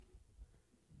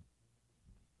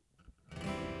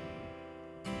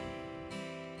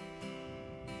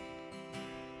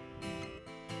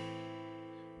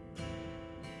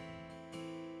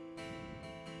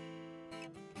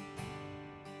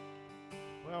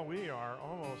Well, we are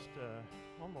almost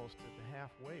at the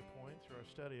halfway point through our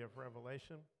study of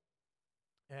Revelation.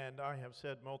 And I have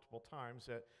said multiple times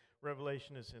that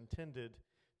Revelation is intended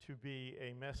to be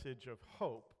a message of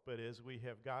hope. But as we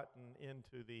have gotten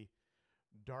into the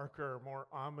darker, more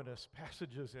ominous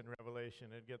passages in Revelation,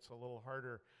 it gets a little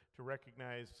harder to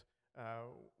recognize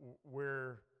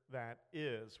where that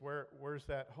is. Where's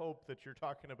that hope that you're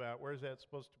talking about? Where's that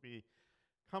supposed to be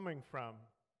coming from?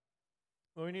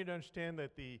 Well, we need to understand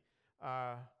that the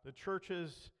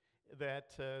churches that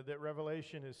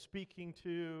Revelation is speaking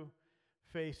to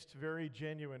faced very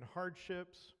genuine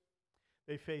hardships.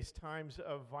 They faced times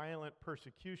of violent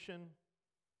persecution.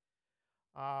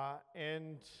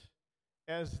 And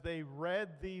as they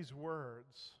read these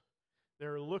words,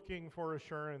 they're looking for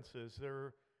assurances.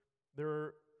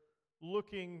 They're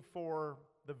looking for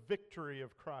the victory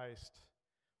of Christ.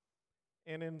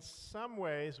 And in some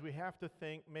ways, we have to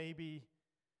think maybe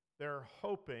they're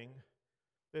hoping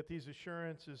that these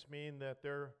assurances mean that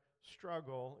their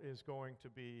struggle is going to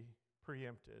be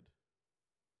preempted.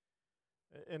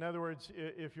 In other words,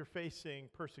 if you're facing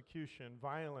persecution,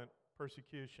 violent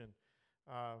persecution,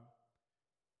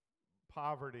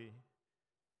 poverty,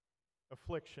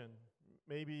 affliction,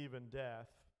 maybe even death,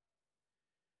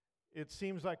 it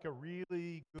seems like a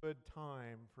really good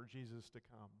time for Jesus to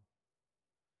come.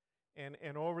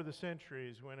 And over the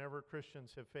centuries, whenever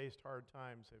Christians have faced hard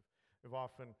times, they've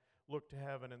often looked to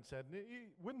heaven and said,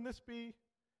 wouldn't this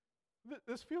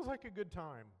feels like a good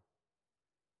time.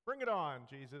 Bring it on,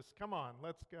 Jesus. Come on,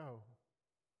 let's go.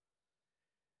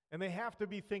 And they have to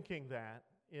be thinking that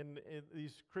in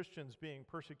these Christians being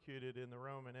persecuted in the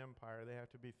Roman Empire. They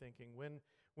have to be thinking,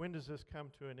 when does this come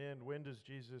to an end? When does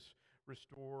Jesus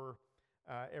restore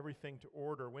everything to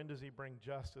order? When does he bring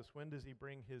justice? When does he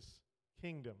bring his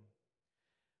kingdom?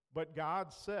 But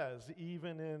God says,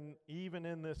 even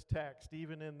in this text,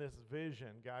 even in this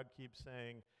vision, God keeps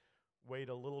saying, wait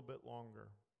a little bit longer.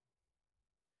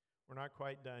 We're not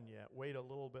quite done yet. Wait a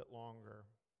little bit longer.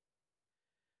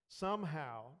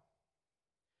 Somehow,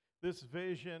 this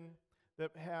vision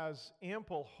that has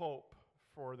ample hope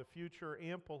for the future,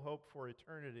 ample hope for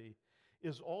eternity,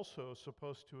 is also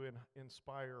supposed to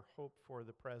inspire hope for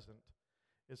the present.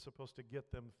 It's supposed to get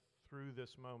them through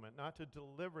this moment, not to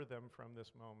deliver them from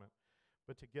this moment,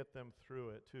 but to get them through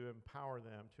it, to empower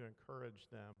them, to encourage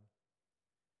them.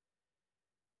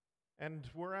 And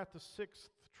we're at the sixth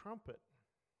trumpet.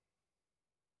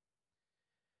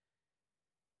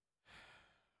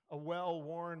 A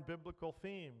well-worn biblical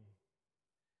theme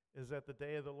is that the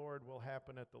day of the Lord will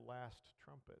happen at the last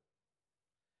trumpet.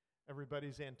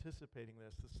 Everybody's anticipating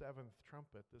this, the seventh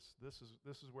trumpet. This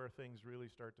is where things really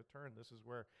start to turn. This is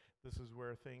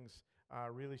where things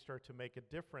really start to make a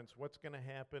difference. What's going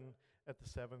to happen at the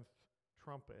seventh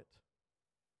trumpet?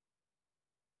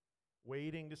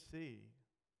 Waiting to see.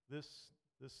 This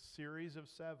series of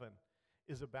seven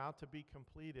is about to be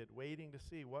completed. Waiting to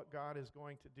see what God is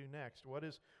going to do next. What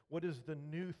is the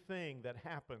new thing that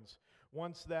happens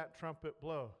once that trumpet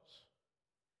blows?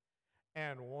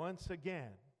 And once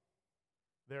again,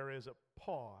 there is a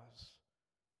pause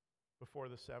before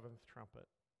the seventh trumpet.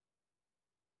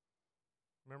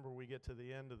 Remember, we get to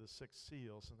the end of the six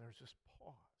seals, and there's this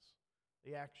pause.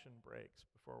 The action breaks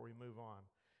before we move on.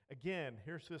 Again,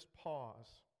 here's this pause.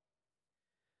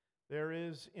 There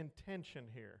is intention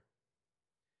here.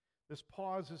 This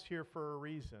pause is here for a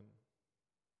reason.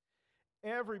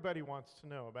 Everybody wants to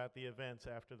know about the events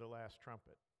after the last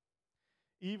trumpet.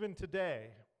 Even today,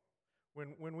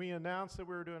 when we announced that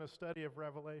we were doing a study of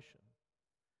Revelation,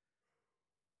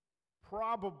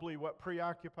 probably what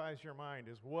preoccupies your mind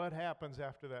is what happens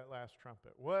after that last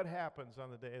trumpet? What happens on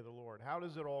the day of the Lord? How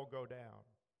does it all go down?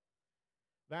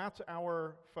 That's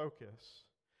our focus.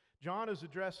 John is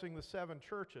addressing the seven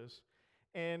churches,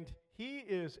 and he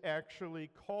is actually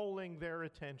calling their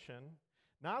attention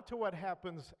not to what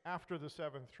happens after the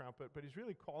seventh trumpet, but he's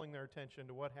really calling their attention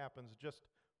to what happens just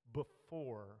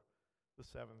before the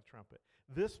seventh trumpet.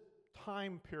 This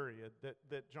time period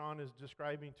that John is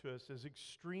describing to us is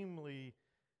extremely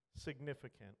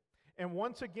significant. And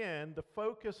once again, the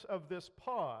focus of this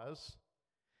pause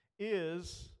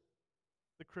is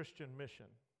the Christian mission.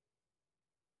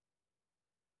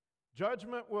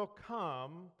 Judgment will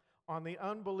come on the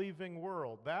unbelieving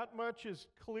world. That much is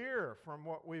clear from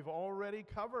what we've already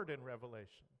covered in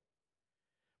Revelation.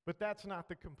 But that's not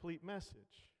the complete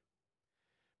message.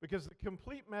 Because the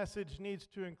complete message needs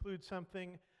to include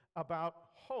something about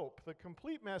hope. The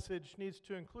complete message needs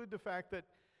to include the fact that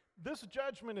this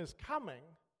judgment is coming,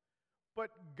 but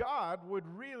God would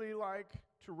really like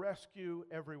to rescue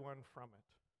everyone from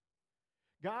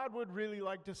it. God would really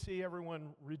like to see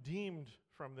everyone redeemed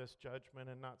from this judgment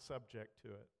and not subject to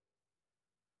it.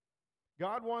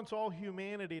 God wants all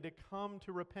humanity to come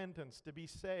to repentance, to be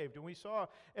saved. And we saw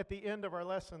at the end of our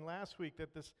lesson last week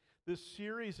that this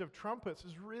series of trumpets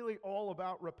is really all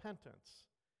about repentance.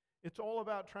 It's all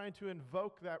about trying to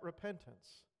invoke that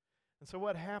repentance. And so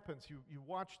what happens? You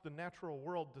watch the natural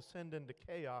world descend into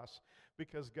chaos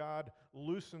because God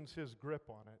loosens his grip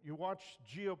on it. You watch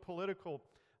geopolitical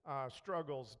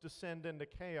struggles descend into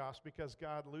chaos because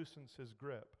God loosens his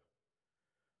grip.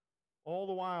 All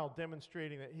the while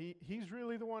demonstrating that he's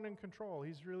really the one in control.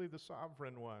 He's really the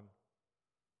sovereign one.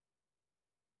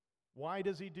 Why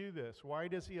does he do this? Why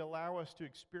does he allow us to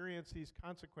experience these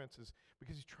consequences?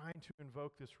 Because he's trying to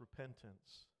invoke this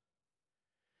repentance.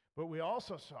 But we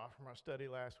also saw from our study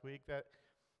last week that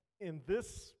in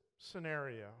this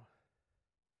scenario,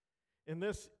 in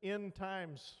this end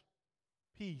times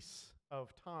piece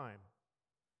of time,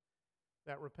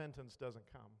 that repentance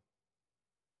doesn't come.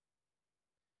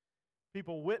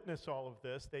 People witness all of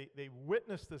this. They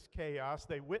witness this chaos.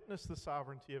 They witness the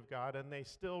sovereignty of God, and they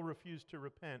still refuse to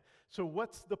repent. So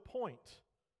what's the point?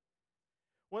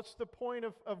 What's the point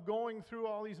of going through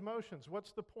all these motions?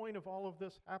 What's the point of all of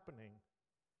this happening?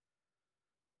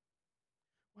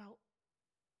 Well,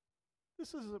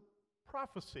 this is a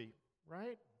prophecy,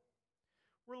 right?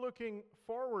 We're looking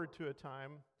forward to a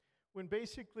time when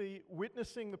basically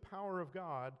witnessing the power of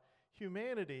God,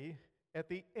 humanity, at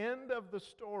the end of the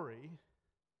story,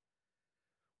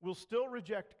 will still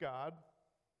reject God,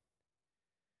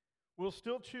 will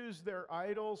still choose their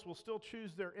idols, will still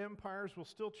choose their empires, will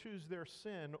still choose their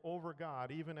sin over God,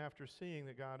 even after seeing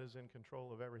that God is in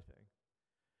control of everything.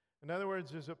 In other words,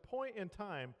 there's a point in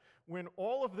time when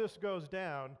all of this goes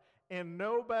down and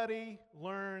nobody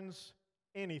learns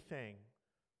anything.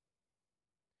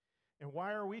 And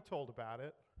why are we told about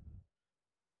it?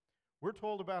 We're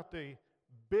told about the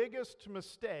biggest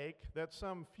mistake that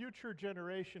some future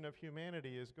generation of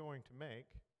humanity is going to make.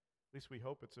 At least we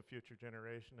hope it's a future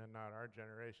generation and not our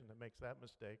generation that makes that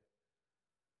mistake.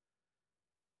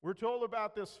 We're told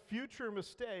about this future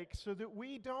mistake so that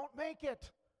we don't make it.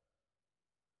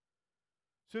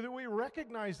 So that we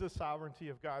recognize the sovereignty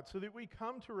of God, so that we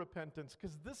come to repentance,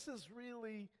 because this is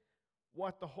really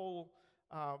what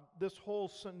this whole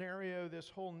scenario, this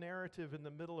whole narrative in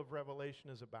the middle of Revelation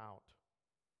is about.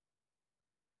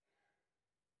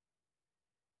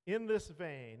 In this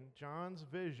vein, John's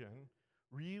vision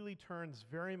really turns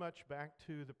very much back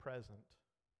to the present.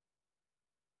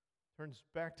 Turns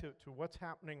back to what's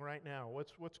happening right now,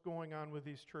 what's going on with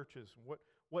these churches,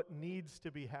 what needs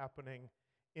to be happening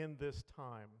in this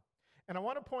time. And I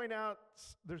want to point out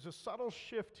there's a subtle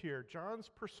shift here. John's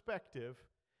perspective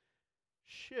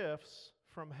shifts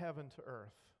from heaven to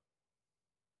earth.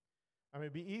 I mean,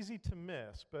 it'd be easy to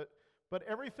miss, but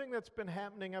everything that's been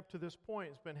happening up to this point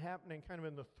has been happening kind of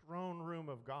in the throne room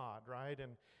of God, right?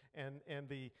 And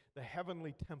the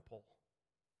heavenly temple.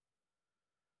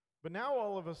 But now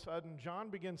all of a sudden, John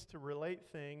begins to relate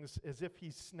things as if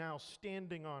he's now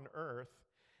standing on earth,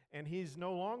 and he's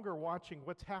no longer watching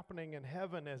what's happening in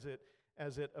heaven as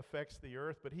it affects the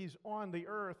earth, but he's on the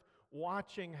earth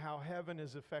watching how heaven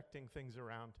is affecting things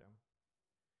around him.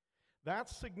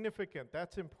 That's significant.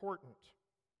 That's important.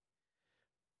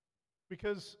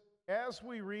 Because as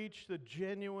we reach the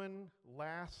genuine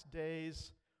last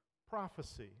days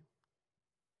prophecy,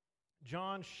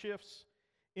 John shifts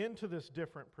into this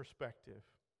different perspective.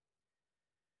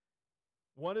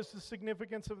 What is the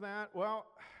significance of that? Well,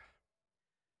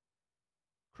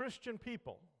 Christian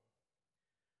people,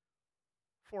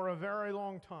 for a very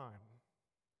long time,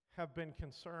 have been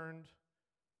concerned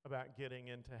about getting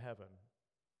into heaven.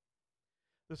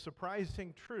 The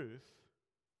surprising truth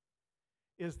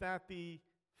is that the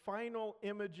final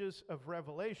images of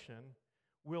Revelation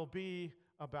will be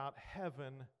about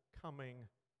heaven coming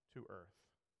to earth.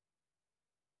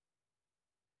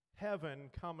 Heaven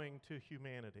coming to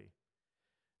humanity.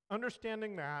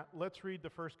 Understanding that, let's read the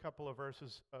first couple of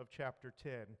verses of chapter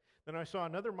 10. Then I saw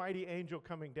another mighty angel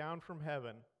coming down from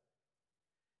heaven.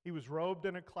 He was robed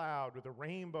in a cloud with a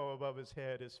rainbow above his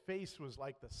head. His face was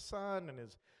like the sun, and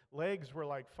his legs were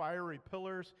like fiery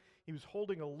pillars. He was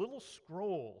holding a little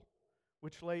scroll,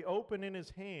 which lay open in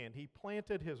his hand. He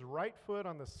planted his right foot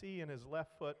on the sea and his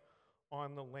left foot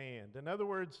on the land. In other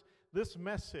words, this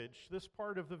message, this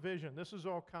part of the vision, this is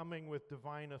all coming with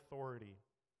divine authority.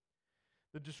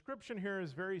 The description here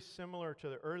is very similar to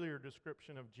the earlier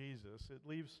description of Jesus. It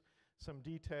leaves some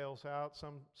details out.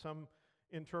 Some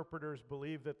interpreters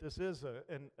believe that this is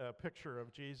a picture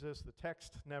of Jesus. The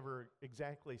text never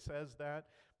exactly says that.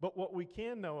 But what we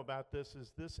can know about this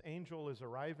is this angel is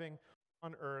arriving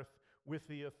on earth with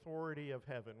the authority of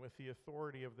heaven, with the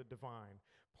authority of the divine.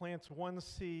 Plants one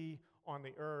sea on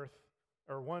the earth,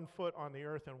 or 1 foot on the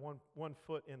earth and one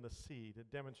foot in the sea to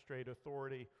demonstrate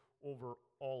authority over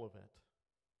all of it.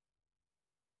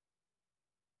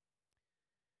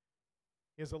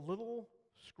 He has a little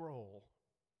scroll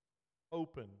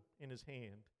open in his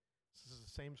hand. This is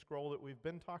the same scroll that we've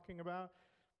been talking about.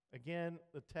 Again,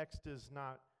 the text is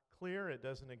not clear. It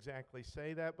doesn't exactly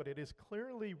say that, but it is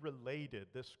clearly related.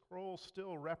 This scroll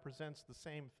still represents the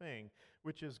same thing,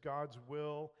 which is God's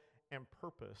will and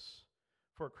purpose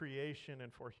for creation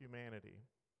and for humanity.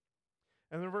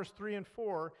 And then verse 3 and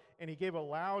 4, and he gave a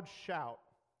loud shout,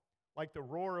 like the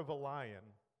roar of a lion.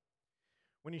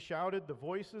 When he shouted, the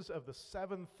voices of the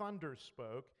 7 thunders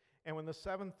spoke, and when the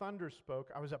 7 thunders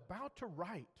spoke, I was about to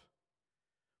write.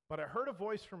 But I heard a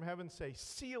voice from heaven say,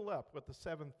 seal up what the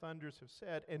 7 thunders have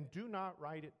said, and do not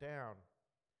write it down.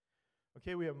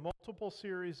 Okay, we have multiple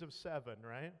series of 7,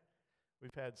 right?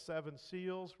 We've had 7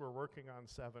 seals. We're working on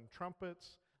 7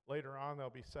 trumpets. Later on, there'll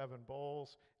be 7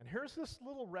 bowls. And here's this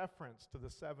little reference to the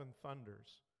 7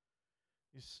 thunders,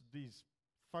 these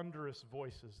thunderous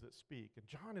voices that speak. And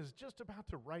John is just about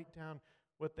to write down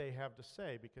what they have to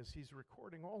say because he's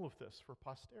recording all of this for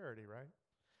posterity, right?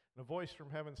 And a voice from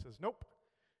heaven says, nope,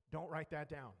 don't write that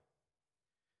down.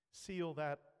 Seal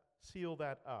that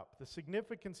up. The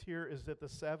significance here is that the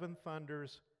 7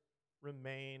 thunders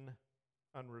remain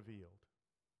unrevealed.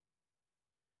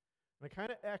 And it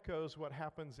kind of echoes what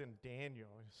happens in Daniel,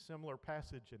 a similar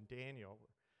passage in Daniel,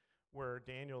 where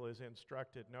Daniel is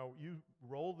instructed, no, you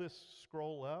roll this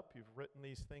scroll up. You've written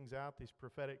these things out, these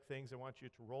prophetic things. I want you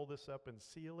to roll this up and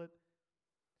seal it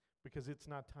because it's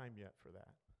not time yet for that.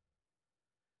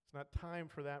 It's not time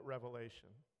for that revelation.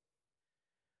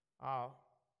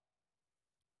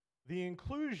 The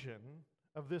inclusion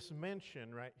of this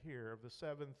mention right here of the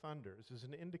 7 thunders is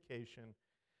an indication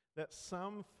that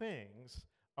some things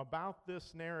about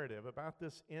this narrative, about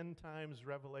this end times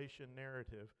revelation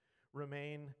narrative,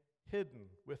 remain hidden,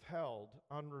 withheld,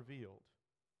 unrevealed.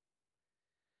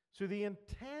 So the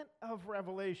intent of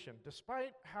Revelation,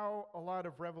 despite how a lot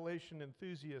of Revelation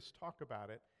enthusiasts talk about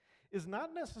it, is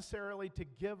not necessarily to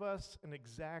give us an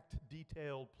exact,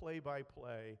 detailed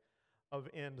play-by-play of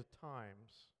end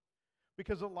times.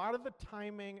 Because a lot of the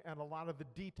timing and a lot of the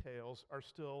details are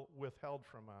still withheld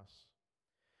from us.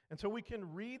 And so we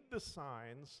can read the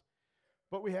signs,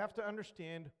 but we have to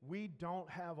understand we don't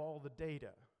have all the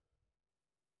data.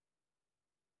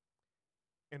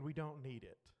 And we don't need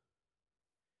it.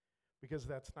 Because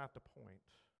that's not the point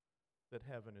that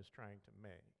heaven is trying to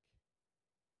make.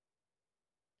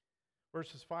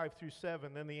 Verses 5 through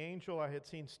 7, then the angel I had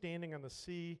seen standing on the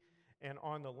sea and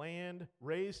on the land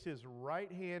raised his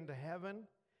right hand to heaven,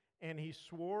 and he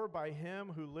swore by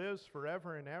him who lives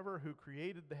forever and ever, who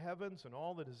created the heavens and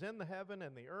all that is in the heaven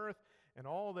and the earth and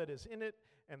all that is in it,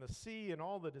 and the sea and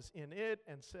all that is in it,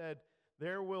 and said,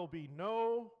 there will be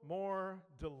no more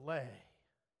delay.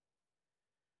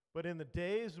 But in the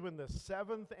days when the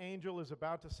 7th angel is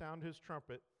about to sound his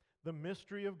trumpet, the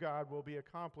mystery of God will be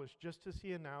accomplished, just as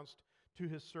he announced to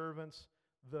his servants,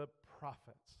 the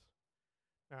prophets.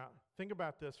 Now, think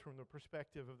about this from the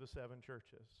perspective of the 7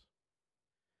 churches.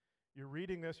 You're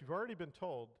reading this, you've already been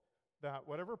told that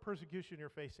whatever persecution you're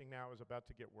facing now is about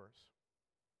to get worse.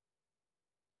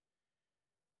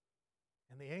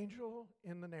 And the angel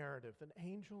in the narrative, the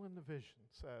angel in the vision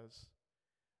says,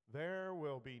 there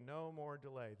will be no more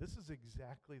delay. This is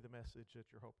exactly the message that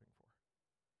you're hoping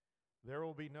for. There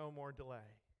will be no more delay.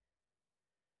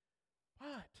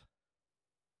 But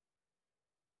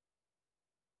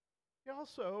he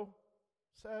also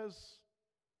says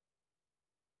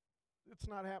it's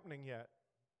not happening yet.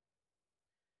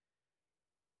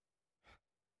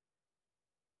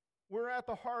 We're at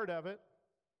the heart of it.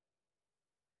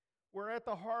 We're at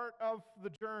the heart of the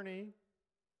journey.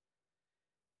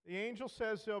 The angel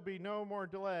says there'll be no more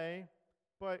delay,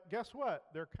 but guess what?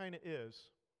 There kind of is.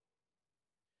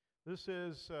 This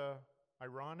is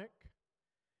ironic.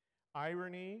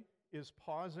 Irony is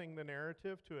pausing the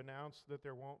narrative to announce that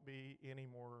there won't be any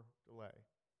more delay.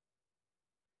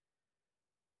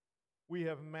 We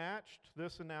have matched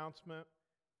this announcement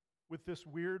with this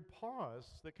weird pause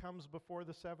that comes before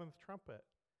the 7th trumpet.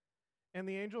 And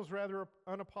the angel's rather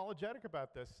unapologetic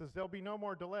about this. Says there'll be no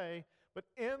more delay, but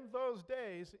in those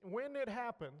days, when it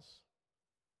happens,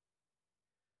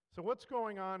 so what's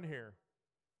going on here?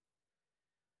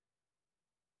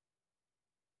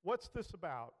 What's this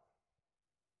about?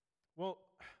 Well,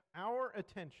 our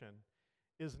attention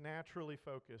is naturally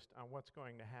focused on what's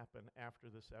going to happen after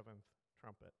the 7th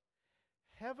trumpet.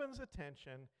 Heaven's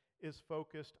attention is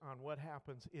focused on what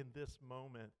happens in this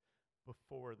moment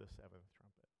before the seventh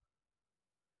trumpet.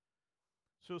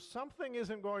 So something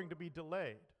isn't going to be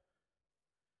delayed.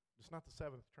 It's not the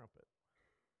seventh trumpet.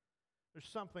 There's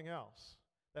something else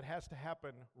that has to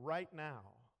happen right now.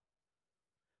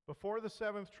 Before the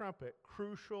seventh trumpet,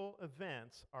 crucial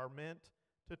events are meant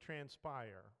to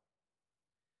transpire.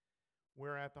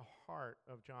 We're at the heart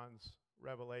of John's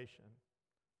revelation.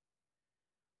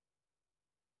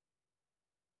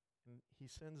 And he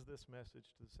sends this message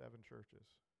to the seven churches.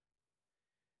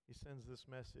 He sends this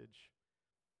message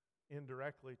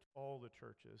indirectly to all the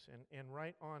churches and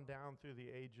right on down through the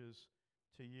ages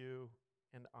to you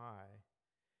and I.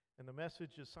 And the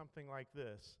message is something like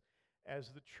this. As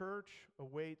the church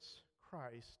awaits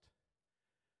Christ,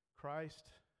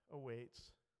 Christ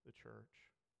awaits the church.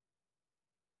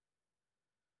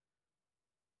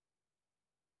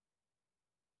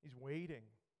 He's waiting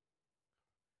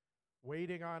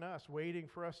on us, waiting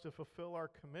for us to fulfill our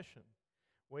commission,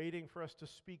 waiting for us to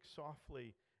speak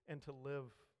softly and to live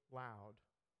loud,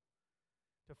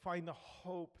 to find the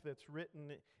hope that's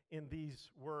written in these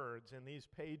words, in these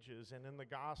pages, and in the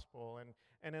gospel,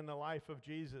 and in the life of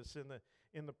Jesus,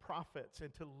 in the prophets,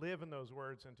 and to live in those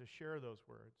words and to share those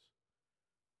words.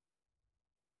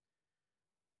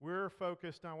 We're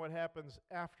focused on what happens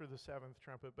after the seventh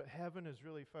trumpet, but heaven is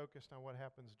really focused on what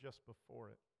happens just before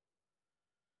it.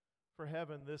 For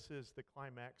heaven, this is the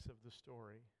climax of the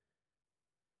story.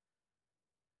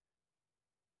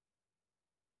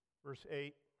 Verse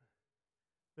 8,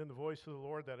 then the voice of the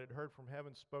Lord that I had heard from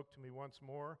heaven spoke to me once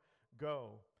more,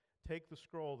 "Go, take the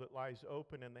scroll that lies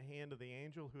open in the hand of the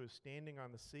angel who is standing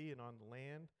on the sea and on the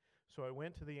land." So I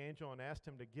went to the angel and asked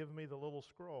him to give me the little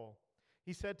scroll.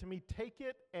 He said to me, "Take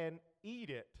it and eat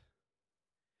it.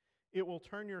 It will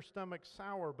turn your stomach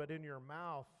sour, but in your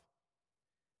mouth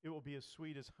it will be as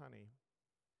sweet as honey."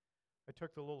 I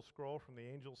took the little scroll from the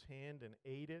angel's hand and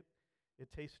ate it.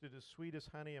 It tasted as sweet as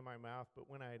honey in my mouth, but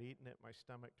when I had eaten it, my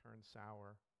stomach turned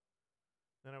sour.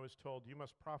 Then I was told, "You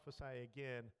must prophesy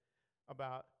again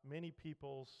about many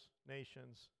peoples,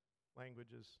 nations,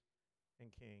 languages,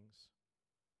 and kings."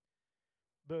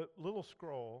 The little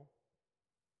scroll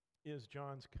is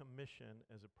John's commission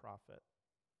as a prophet.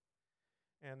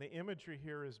 And the imagery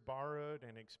here is borrowed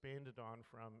and expanded on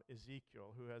from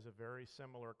Ezekiel, who has a very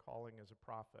similar calling as a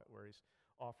prophet, where he's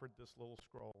offered this little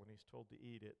scroll and he's told to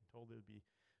eat it, and told it would be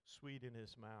sweet in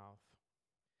his mouth.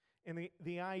 And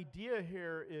the idea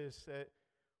here is that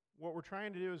what we're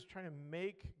trying to do is trying to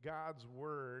make God's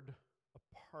word a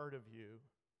part of you.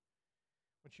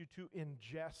 I want you to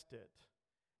ingest it.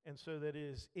 And so that it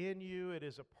is in you, it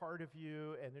is a part of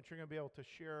you, and that you're going to be able to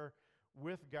share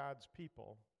with God's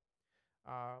people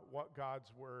what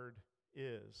God's word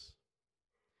is.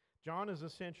 John is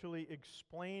essentially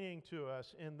explaining to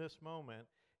us in this moment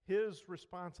his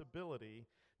responsibility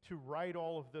to write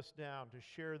all of this down, to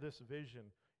share this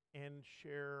vision, and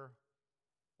share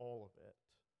all of it.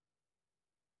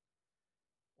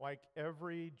 Like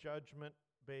every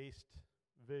judgment-based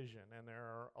vision, and there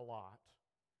are a lot,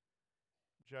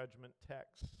 judgment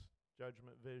texts,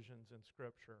 judgment visions in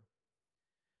Scripture,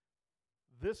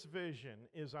 this vision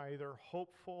is either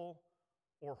hopeful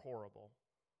or horrible.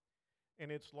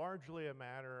 And it's largely a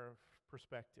matter of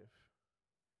perspective.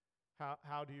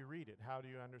 How do you read it? How do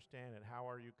you understand it? How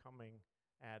are you coming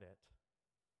at it?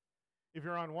 If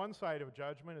you're on one side of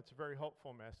judgment, it's a very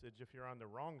hopeful message. If you're on the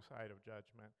wrong side of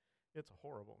judgment, it's a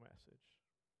horrible message.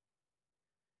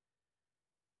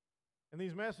 And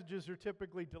these messages are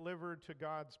typically delivered to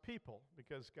God's people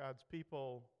because God's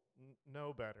people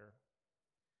know better.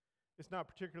 It's not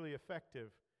particularly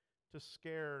effective to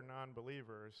scare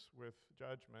non-believers with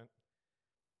judgment.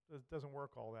 It doesn't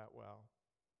work all that well.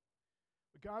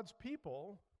 But God's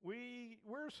people,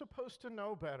 we're supposed to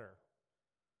know better.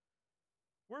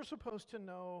 We're supposed to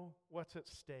know what's at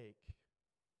stake.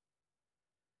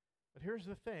 But here's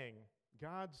the thing.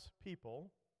 God's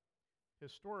people,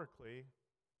 historically,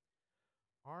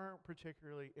 aren't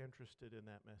particularly interested in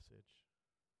that message.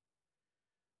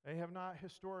 They have not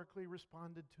historically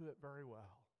responded to it very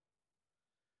well.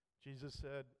 Jesus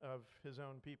said of his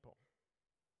own people,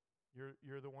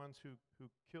 you're the ones who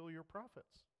kill your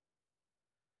prophets.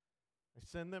 I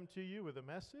send them to you with a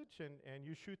message, and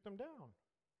you shoot them down.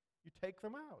 You take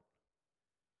them out.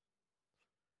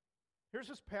 Here's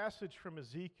this passage from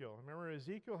Ezekiel. Remember,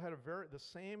 Ezekiel had the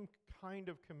same kind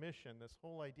of commission, this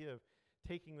whole idea of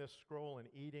taking this scroll and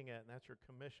eating it, and that's your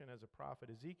commission as a prophet.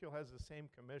 Ezekiel has the same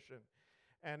commission.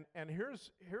 And here's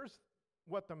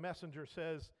what the messenger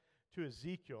says to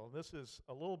Ezekiel. This is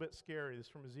a little bit scary. This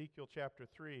is from Ezekiel chapter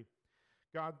 3.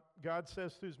 God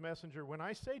says through his messenger, when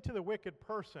I say to the wicked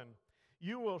person,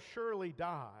 you will surely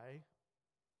die,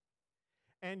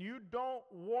 and you don't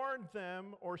warn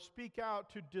them or speak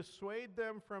out to dissuade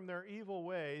them from their evil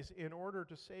ways in order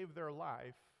to save their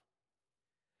life,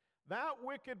 that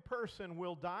wicked person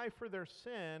will die for their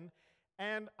sin,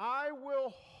 and I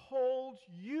will hold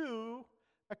you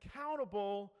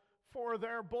accountable for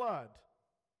their blood.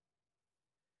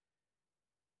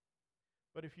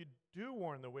 But if you do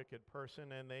warn the wicked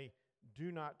person and they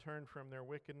do not turn from their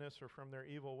wickedness or from their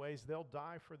evil ways, they'll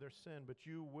die for their sin, but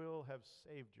you will have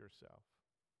saved yourself.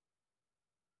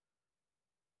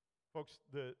 Folks,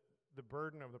 the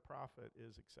burden of the prophet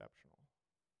is exceptional.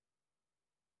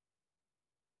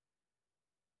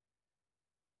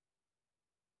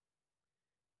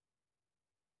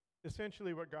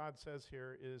 Essentially what God says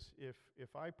here is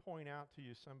if I point out to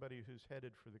you somebody who's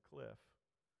headed for the cliff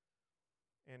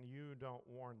and you don't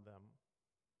warn them,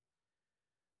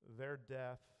 their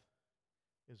death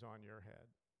is on your head.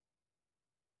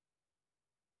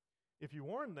 If you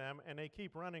warn them and they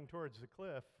keep running towards the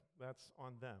cliff, that's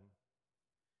on them.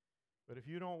 But if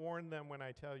you don't warn them when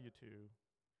I tell you to,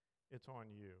 it's on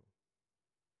you.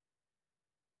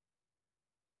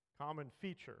 Common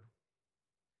feature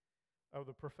of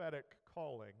the prophetic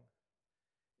calling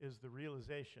is the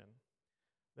realization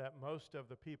that most of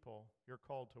the people you're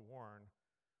called to warn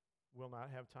will not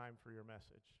have time for your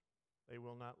message. They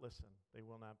will not listen. They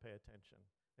will not pay attention.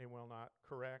 They will not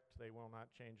correct. They will not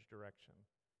change direction.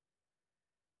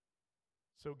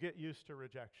 So get used to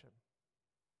rejection.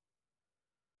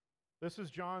 This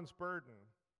is John's burden.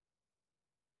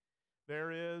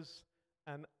 There is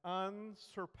an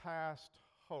unsurpassed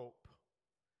hope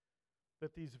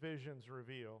that these visions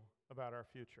reveal about our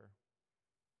future.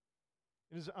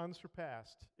 It is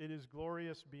unsurpassed. It is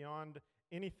glorious beyond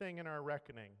anything in our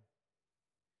reckoning.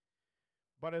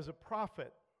 But as a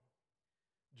prophet,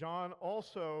 John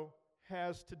also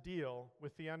has to deal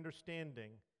with the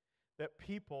understanding that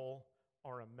people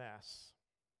are a mess.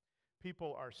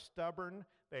 People are stubborn,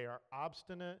 they are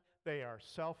obstinate, they are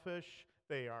selfish,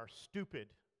 they are stupid,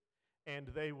 and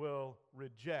they will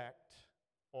reject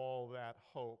all that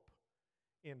hope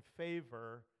in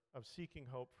favor of seeking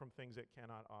hope from things that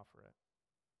cannot offer it.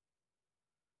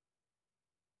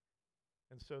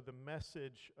 And so the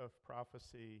message of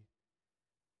prophecy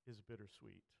is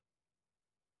bittersweet.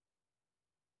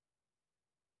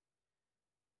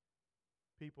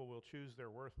 People will choose their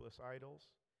worthless idols.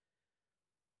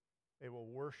 They will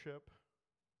worship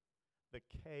the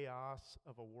chaos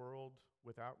of a world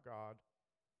without God.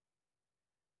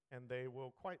 And they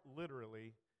will quite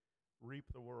literally reap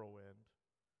the whirlwind.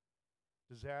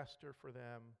 Disaster for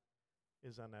them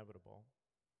is inevitable.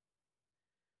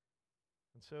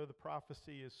 And so the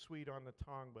prophecy is sweet on the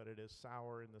tongue, but it is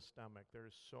sour in the stomach. There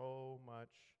is so much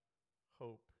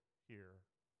hope here,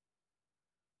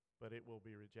 but it will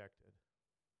be rejected.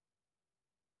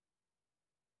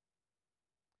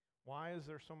 Why is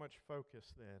there so much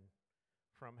focus then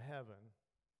from heaven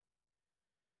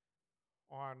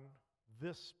on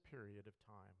this period of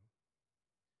time?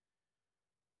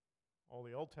 All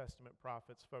the Old Testament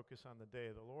prophets focus on the day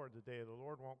of the Lord. The day of the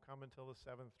Lord won't come until the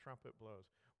seventh trumpet blows.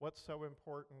 What's so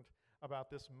important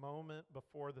about this moment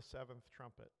before the seventh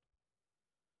trumpet?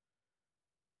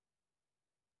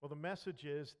 Well, the message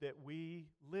is that we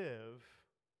live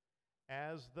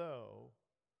as though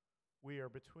we are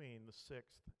between the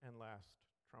sixth and last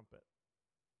trumpet.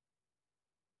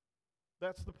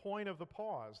 That's the point of the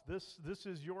pause. This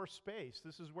is your space.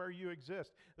 This is where you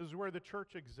exist. This is where the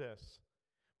church exists,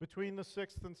 between the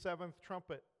sixth and seventh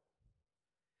trumpet.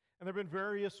 And there have been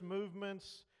various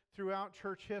movements throughout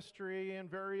church history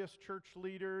and various church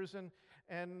leaders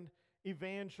and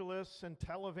evangelists and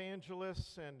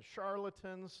televangelists and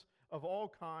charlatans of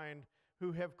all kind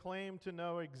who have claimed to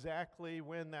know exactly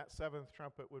when that seventh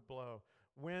trumpet would blow,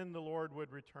 when the Lord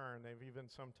would return. They've even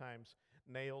sometimes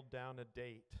nailed down a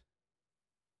date.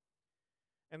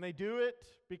 And they do it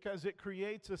because it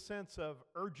creates a sense of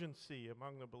urgency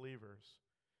among the believers.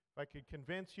 If I could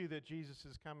convince you that Jesus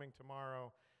is coming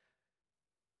tomorrow,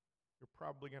 you're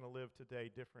probably going to live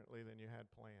today differently than you had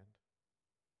planned.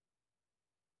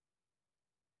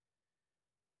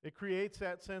 It creates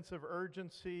that sense of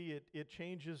urgency. It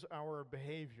changes our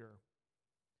behavior.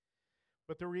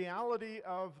 But the reality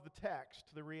of the text,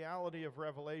 the reality of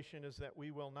Revelation, is that we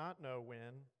will not know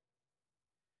when,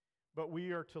 but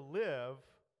we are to live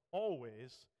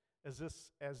always as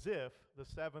if the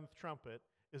seventh trumpet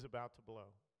is about to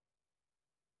blow.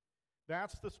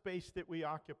 That's the space that we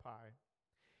occupy.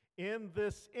 In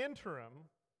this interim,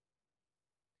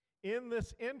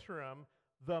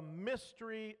 the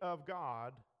mystery of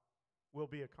God will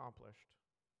be accomplished.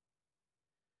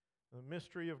 The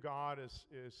mystery of God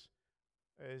is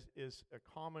a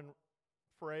common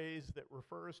phrase that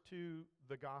refers to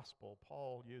the gospel.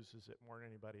 Paul uses it more than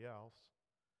anybody else.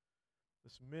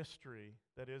 This mystery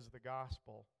that is the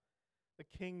gospel. The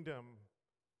kingdom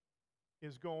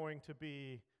is going to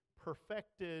be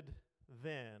perfected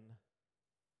then.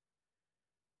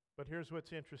 But here's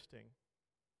what's interesting.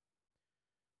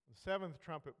 The seventh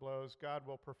trumpet blows, God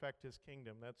will perfect his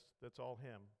kingdom. That's all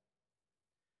him.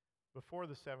 Before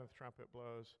the seventh trumpet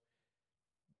blows,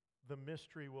 the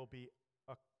mystery will be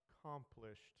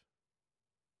accomplished.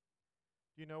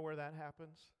 Do you know where that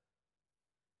happens?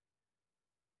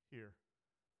 Here.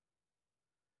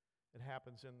 It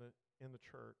happens in the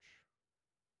church.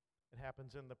 It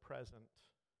happens in the present.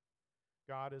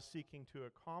 God is seeking to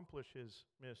accomplish his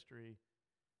mystery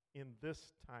in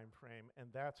this time frame, and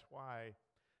that's why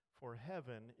for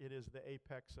heaven it is the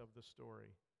apex of the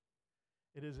story.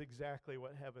 It is exactly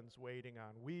what heaven's waiting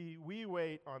on. We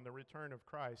wait on the return of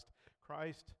Christ.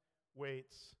 Christ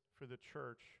waits for the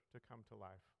church to come to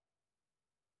life.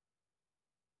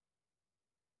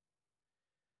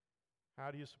 How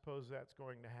do you suppose that's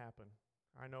going to happen?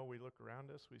 I know we look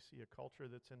around us, we see a culture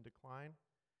that's in decline.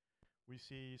 We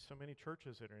see so many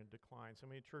churches that are in decline, so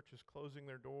many churches closing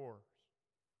their doors.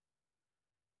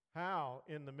 How,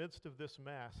 in the midst of this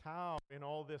mess, how, in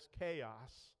all this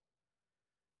chaos,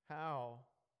 how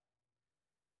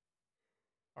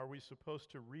are we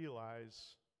supposed to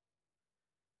realize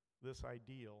this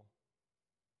ideal?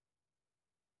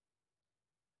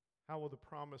 How will the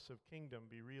promise of kingdom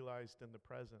be realized in the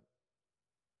present?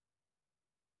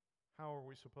 How are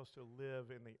we supposed to live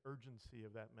in the urgency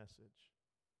of that message?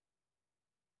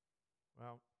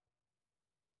 Well,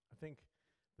 I think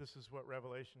this is what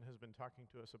Revelation has been talking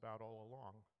to us about all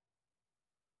along.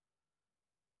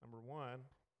 Number one,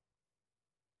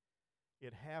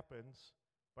 it happens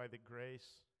by the grace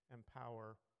and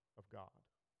power of God.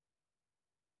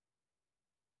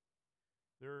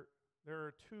 There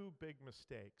are two big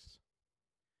mistakes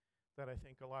that I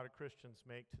think a lot of Christians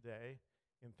make today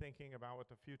in thinking about what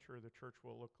the future of the church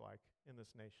will look like in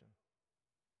this nation.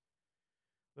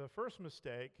 The first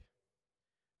mistake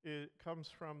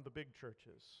comes from the big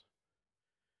churches.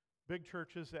 Big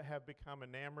churches that have become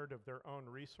enamored of their own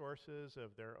resources,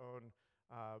 of their own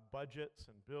budgets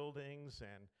and buildings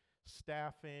and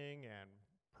staffing and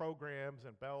programs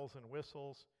and bells and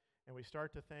whistles, and we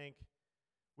start to think,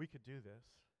 we could do this.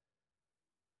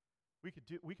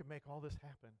 We could make all this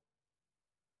happen.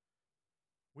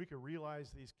 We could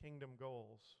realize these kingdom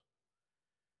goals.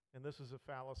 And this is a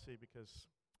fallacy because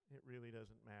it really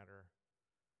doesn't matter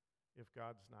if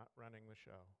God's not running the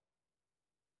show.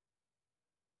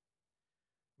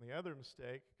 The other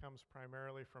mistake comes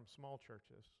primarily from small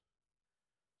churches.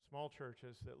 Small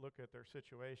churches that look at their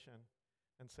situation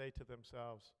and say to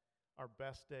themselves, our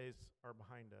best days are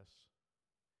behind us.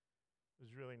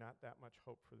 There's really not that much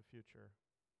hope for the future.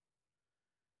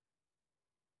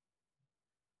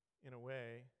 In a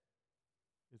way,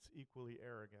 it's equally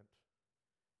arrogant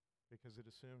because it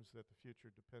assumes that the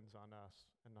future depends on us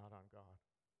and not on God.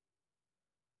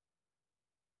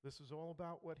 This is all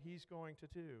about what he's going to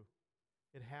do.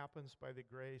 It happens by the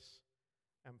grace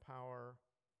and power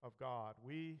of God.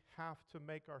 We have to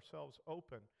make ourselves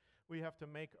open. We have to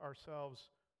make ourselves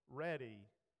ready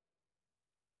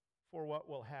for what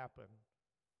will happen.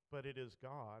 But it is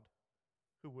God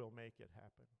who will make it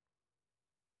happen.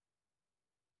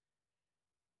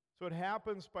 So it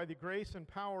happens by the grace and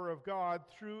power of God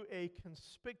through a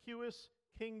conspicuous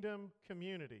kingdom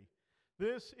community.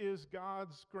 This is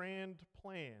God's grand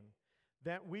plan,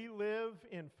 that we live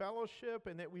in fellowship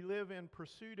and that we live in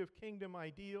pursuit of kingdom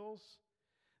ideals,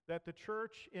 that the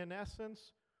church, in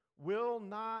essence, will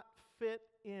not fit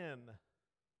in.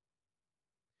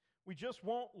 We just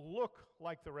won't look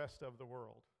like the rest of the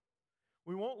world.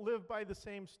 We won't live by the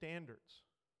same standards.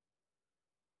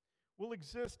 We'll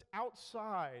exist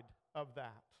outside of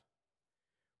that,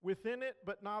 within it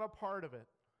but not a part of it.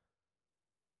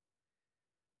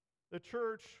 The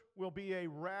church will be a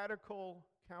radical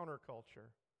counterculture,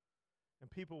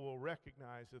 and people will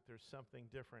recognize that there's something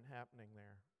different happening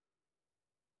there.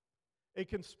 A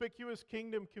conspicuous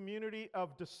kingdom community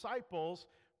of disciples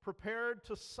prepared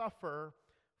to suffer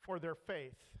for their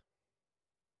faith.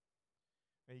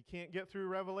 Now, you can't get through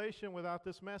Revelation without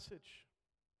this message.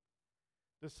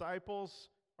 Disciples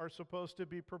are supposed to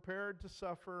be prepared to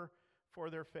suffer for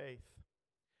their faith.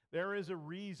 There is a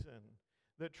reason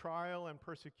that trial and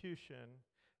persecution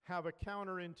have a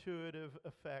counterintuitive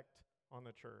effect on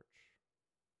the church.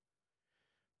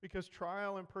 Because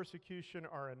trial and persecution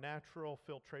are a natural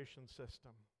filtration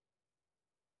system.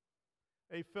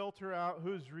 They filter out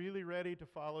who's really ready to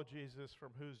follow Jesus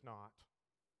from who's not.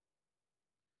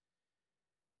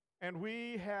 And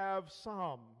we have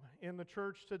some in the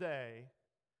church today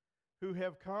who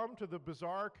have come to the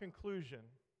bizarre conclusion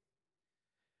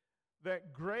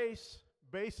that grace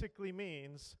basically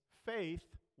means faith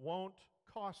won't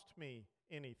cost me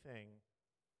anything.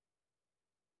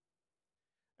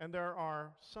 And there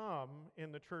are some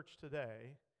in the church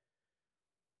today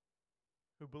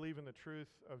who believe in the truth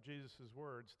of Jesus'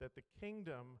 words that the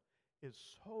kingdom is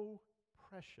so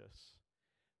precious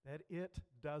that it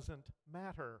doesn't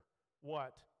matter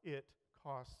what it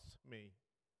costs me.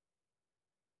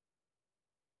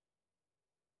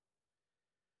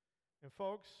 And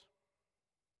folks,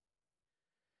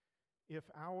 if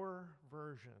our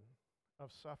version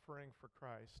of suffering for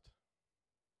Christ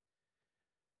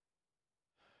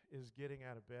is getting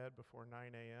out of bed before 9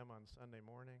 a.m. on Sunday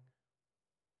morning,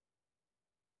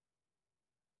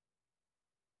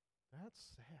 that's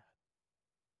sad.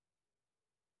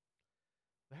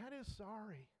 That is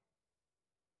sorry.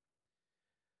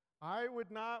 I would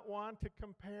not want to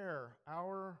compare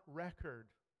our record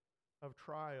of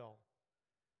trial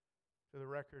to the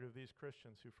record of these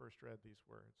Christians who first read these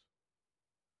words.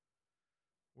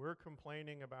 We're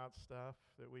complaining about stuff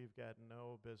that we've got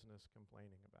no business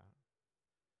complaining about.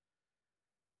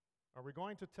 Are we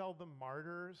going to tell the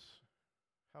martyrs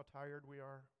how tired we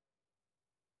are?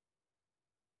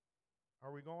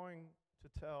 Are we going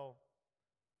to tell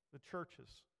the churches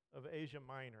of Asia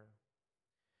Minor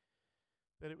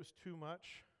that it was too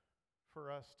much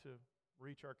for us to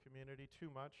reach our community,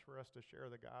 too much for us to share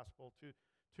the gospel,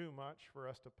 too much for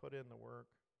us to put in the work?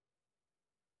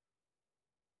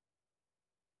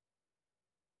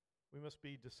 We must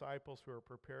be disciples who are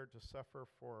prepared to suffer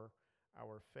for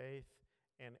our faith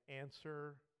and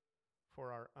answer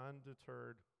for our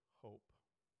undeterred hope.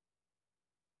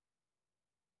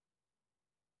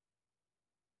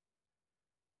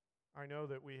 I know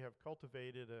that we have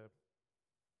cultivated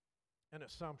an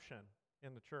assumption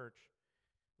in the church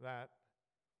that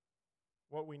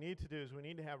what we need to do is we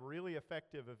need to have really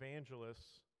effective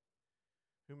evangelists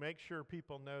who make sure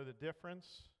people know the difference,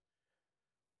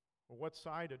 or what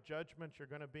side of judgment you're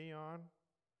going to be on,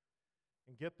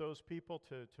 and get those people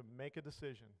to make a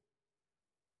decision,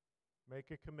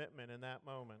 make a commitment in that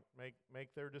moment,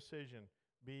 make their decision,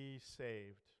 be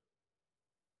saved.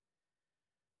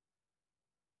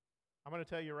 I'm going to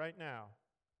tell you right now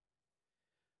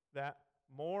that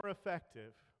more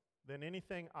effective than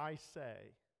anything I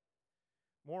say,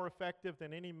 more effective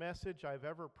than any message I've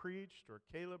ever preached or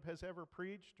Caleb has ever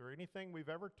preached or anything we've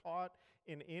ever taught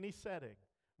in any setting,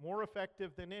 more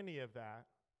effective than any of that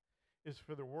is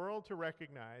for the world to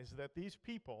recognize that these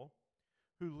people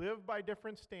who live by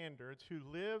different standards, who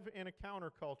live in a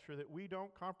counterculture that we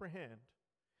don't comprehend,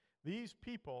 these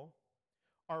people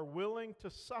are willing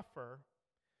to suffer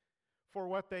for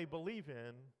what they believe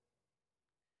in,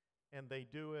 and they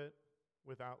do it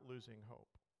without losing hope.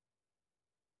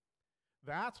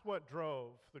 That's what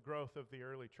drove the growth of the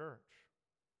early church,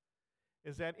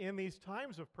 is that in these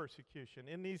times of persecution,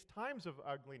 in these times of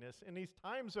ugliness, in these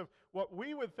times of what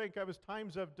we would think of as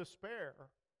times of despair,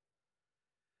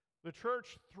 the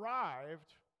church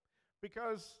thrived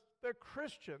because the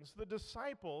Christians, the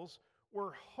disciples,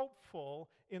 were hopeful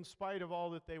in spite of all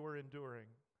that they were enduring.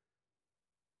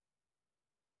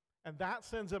 And that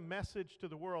sends a message to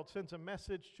the world, sends a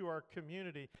message to our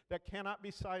community that cannot be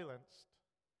silenced.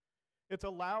 It's a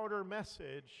louder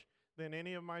message than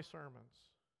any of my sermons.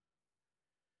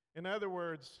 In other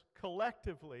words,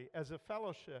 collectively, as a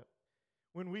fellowship,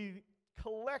 when we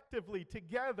collectively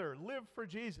together live for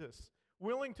Jesus,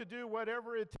 willing to do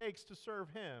whatever it takes to serve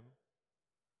Him,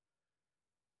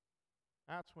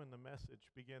 that's when the message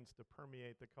begins to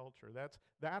permeate the culture.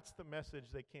 That's the message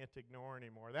they can't ignore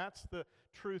anymore. That's the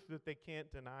truth that they can't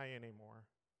deny anymore.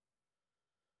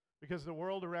 Because the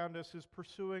world around us is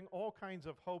pursuing all kinds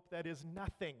of hope that is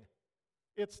nothing.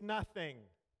 It's nothing.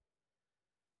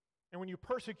 And when you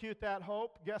persecute that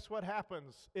hope, guess what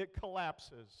happens? It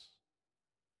collapses.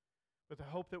 But the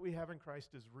hope that we have in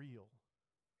Christ is real.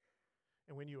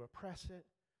 And when you oppress it,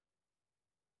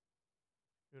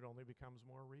 it only becomes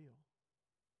more real.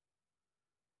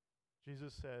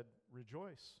 Jesus said,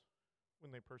 rejoice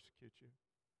when they persecute you.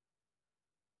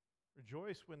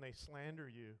 Rejoice when they slander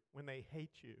you, when they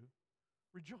hate you.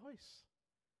 Rejoice.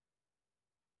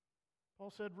 Paul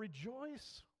said,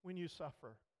 rejoice when you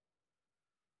suffer.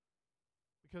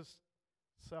 Because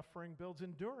suffering builds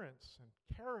endurance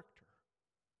and character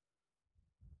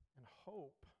and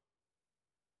hope.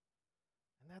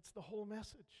 And that's the whole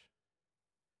message.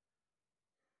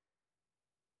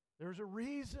 There's a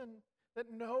reason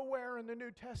that nowhere in the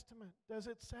New Testament does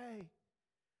it say,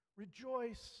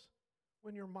 rejoice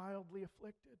when you're mildly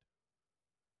afflicted.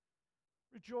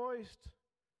 Rejoice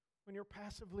when you're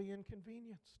passively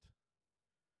inconvenienced.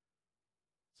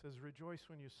 It says, rejoice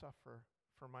when you suffer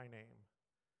for my name,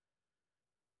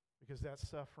 because that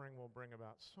suffering will bring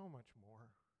about so much more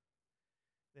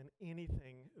than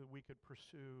anything that we could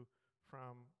pursue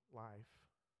from life.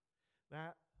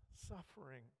 That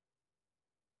suffering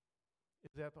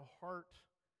is at the heart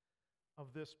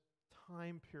of this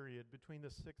time period between the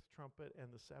sixth trumpet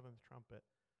and the seventh trumpet.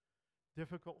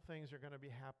 Difficult things are going to be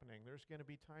happening. There's going to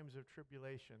be times of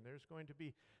tribulation. There's going to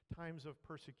be times of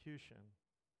persecution.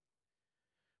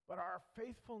 But our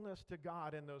faithfulness to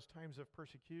God in those times of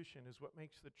persecution is what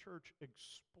makes the church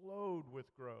explode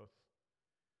with growth.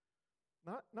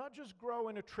 Not just grow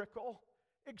in a trickle,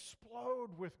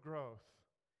 explode with growth.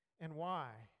 And why?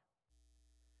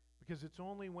 Because it's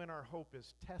only when our hope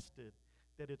is tested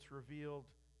that it's revealed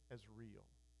as real.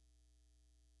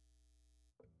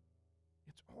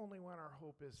 It's only when our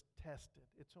hope is tested,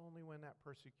 it's only when that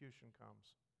persecution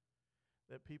comes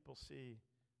that people see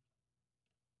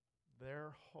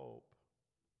their hope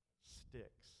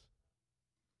sticks.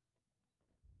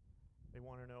 They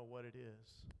want to know what it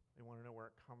is. They want to know where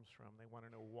it comes from. They want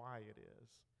to know why it is.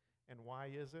 And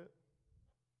why is it?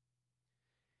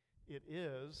 It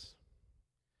is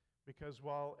because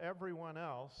while everyone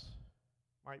else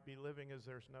might be living as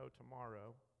there's no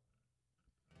tomorrow,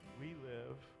 we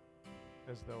live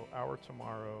as though our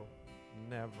tomorrow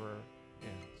never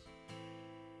ends.